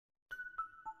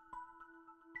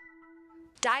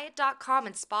Diet.com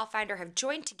and SpaFinder have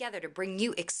joined together to bring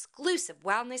you exclusive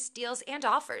wellness deals and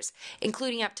offers,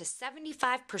 including up to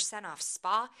 75% off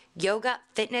spa, yoga,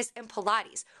 fitness, and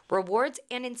Pilates, rewards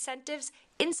and incentives,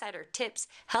 insider tips,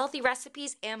 healthy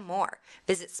recipes, and more.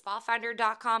 Visit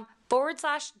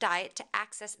SpaFinder.com/diet to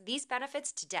access these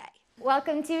benefits today.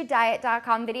 Welcome to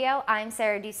Diet.com video. I'm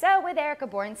Sarah Dussault with Erica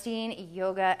Bornstein,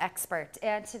 yoga expert.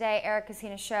 And today Erica's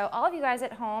going to show all of you guys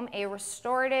at home a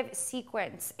restorative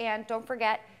sequence. And don't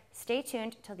forget, stay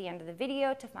tuned till the end of the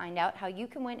video to find out how you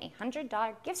can win a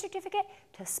 $100 gift certificate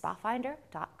to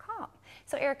SpaFinder.com.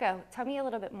 So Erica, tell me a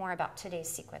little bit more about today's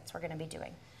sequence we're going to be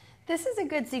doing. This is a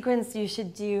good sequence you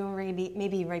should do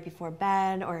maybe right before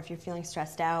bed, or if you're feeling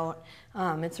stressed out.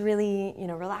 It's really,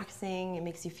 relaxing. It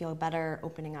makes you feel better,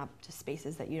 opening up to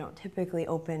spaces that you don't typically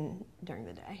open during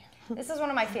the day. This is one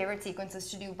of my favorite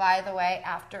sequences to do, by the way,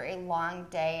 after a long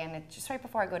day, and it's just right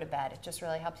before I go to bed. It just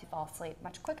really helps you fall asleep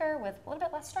much quicker with a little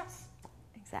bit less stress.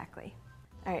 Exactly.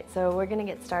 All right, so we're going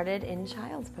to get started in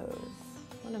child's pose,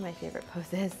 one of my favorite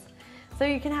poses. So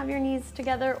you can have your knees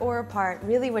together or apart,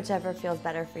 really whichever feels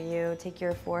better for you. Take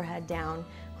your forehead down,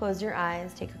 close your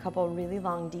eyes, take a couple really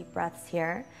long deep breaths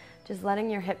here. Just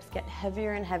letting your hips get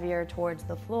heavier and heavier towards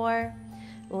the floor,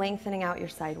 lengthening out your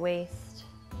side waist.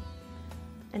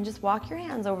 And just walk your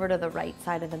hands over to the right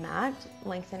side of the mat,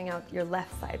 lengthening out your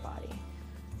left side body.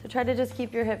 So try to just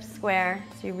keep your hips square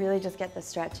so you really just get the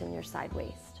stretch in your side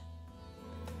waist.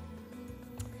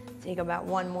 Take about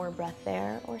one more breath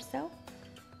there or so.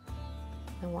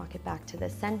 And walk it back to the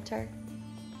center,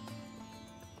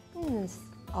 and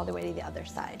all the way to the other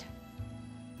side.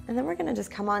 And then we're gonna just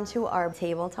come onto our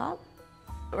tabletop.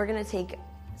 We're gonna take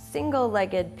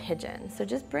single-legged pigeon. So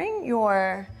just bring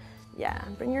your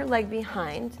leg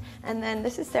behind, and then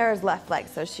this is Sarah's left leg.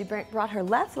 So she brought her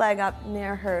left leg up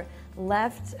near her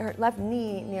left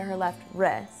knee, near her left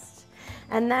wrist.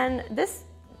 And then this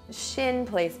shin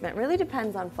placement really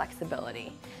depends on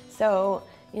flexibility. So,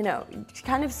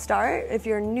 kind of start, if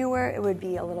you're newer, it would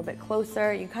be a little bit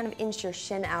closer. You kind of inch your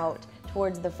shin out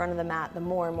towards the front of the mat, the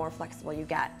more and more flexible you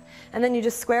get. And then you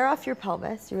just square off your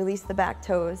pelvis, you release the back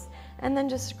toes, and then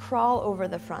just crawl over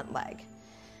the front leg.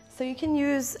 So you can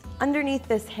use, underneath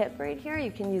this hip right here,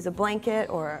 you can use a blanket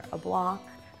or a block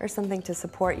or something to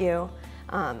support you.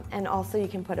 And also you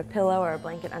can put a pillow or a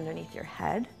blanket underneath your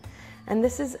head. And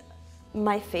this is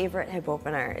my favorite hip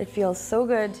opener. It feels so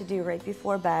good to do right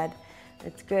before bed.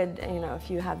 It's good,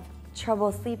 if you have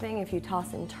trouble sleeping, if you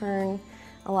toss and turn,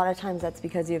 a lot of times that's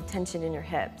because you have tension in your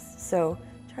hips. So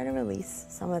try to release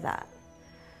some of that.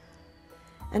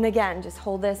 And again, just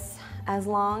hold this as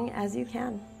long as you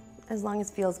can, as long as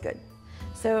it feels good.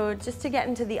 So just to get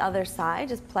into the other side,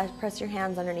 just press your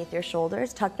hands underneath your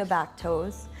shoulders, tuck the back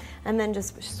toes, and then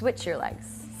just switch your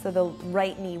legs. So the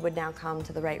right knee would now come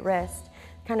to the right wrist.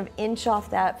 Kind of inch off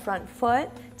that front foot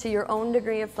to your own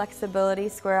degree of flexibility,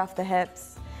 square off the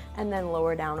hips, and then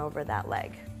lower down over that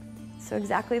leg. So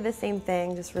exactly the same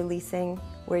thing, just releasing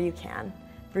where you can.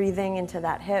 Breathing into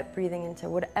that hip, breathing into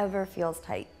whatever feels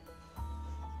tight.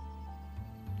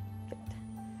 Good.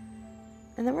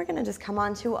 And then we're gonna just come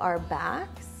onto our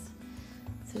backs.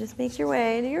 So just make your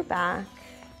way to your back.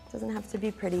 It doesn't have to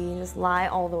be pretty, just lie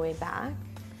all the way back.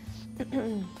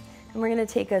 And we're gonna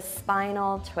take a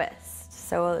spinal twist.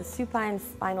 So a supine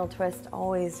spinal twist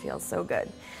always feels so good.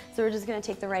 So we're just gonna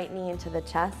take the right knee into the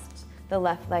chest, the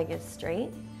left leg is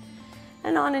straight.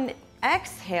 And on an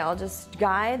exhale, just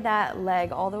guide that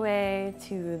leg all the way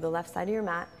to the left side of your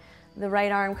mat. The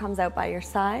right arm comes out by your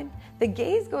side. The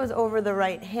gaze goes over the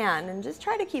right hand, and just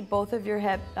try to keep both of your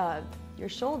your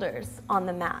shoulders on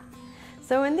the mat.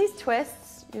 So in these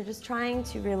twists, you're just trying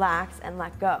to relax and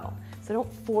let go. So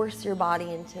don't force your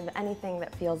body into anything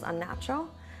that feels unnatural.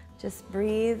 Just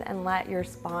breathe and let your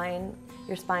spine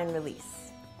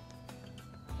release.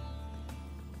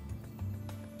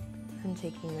 And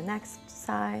taking the next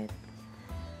side.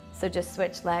 So just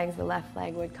switch legs. The left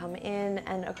leg would come in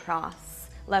and across.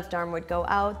 Left arm would go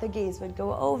out, the gaze would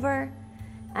go over.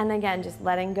 And again, just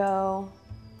letting go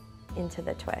into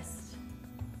the twist.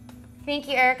 Thank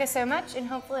you, Erica, so much, and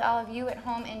hopefully all of you at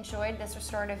home enjoyed this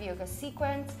restorative yoga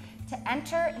sequence. To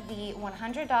enter the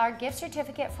 $100 gift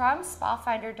certificate from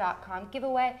SpaFinder.com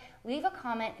giveaway, leave a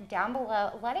comment down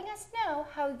below letting us know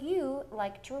how you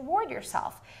like to reward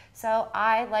yourself. So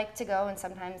I like to go and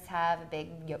sometimes have a big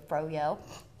froyo,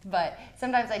 but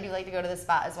sometimes I do like to go to the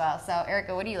spa as well. So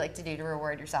Erica, what do you like to do to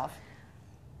reward yourself?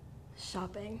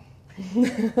 Shopping.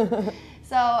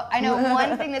 So I know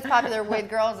one thing that's popular with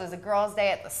girls is a girls'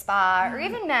 day at the spa, or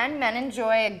even men. Men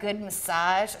enjoy a good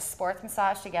massage, a sports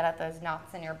massage to get at those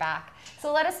knots in your back.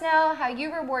 So let us know how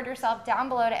you reward yourself down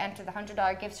below to enter the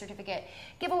 $100 gift certificate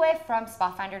giveaway from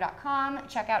SpaFinder.com.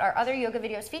 Check out our other yoga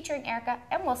videos featuring Erica,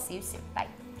 and we'll see you soon. Bye.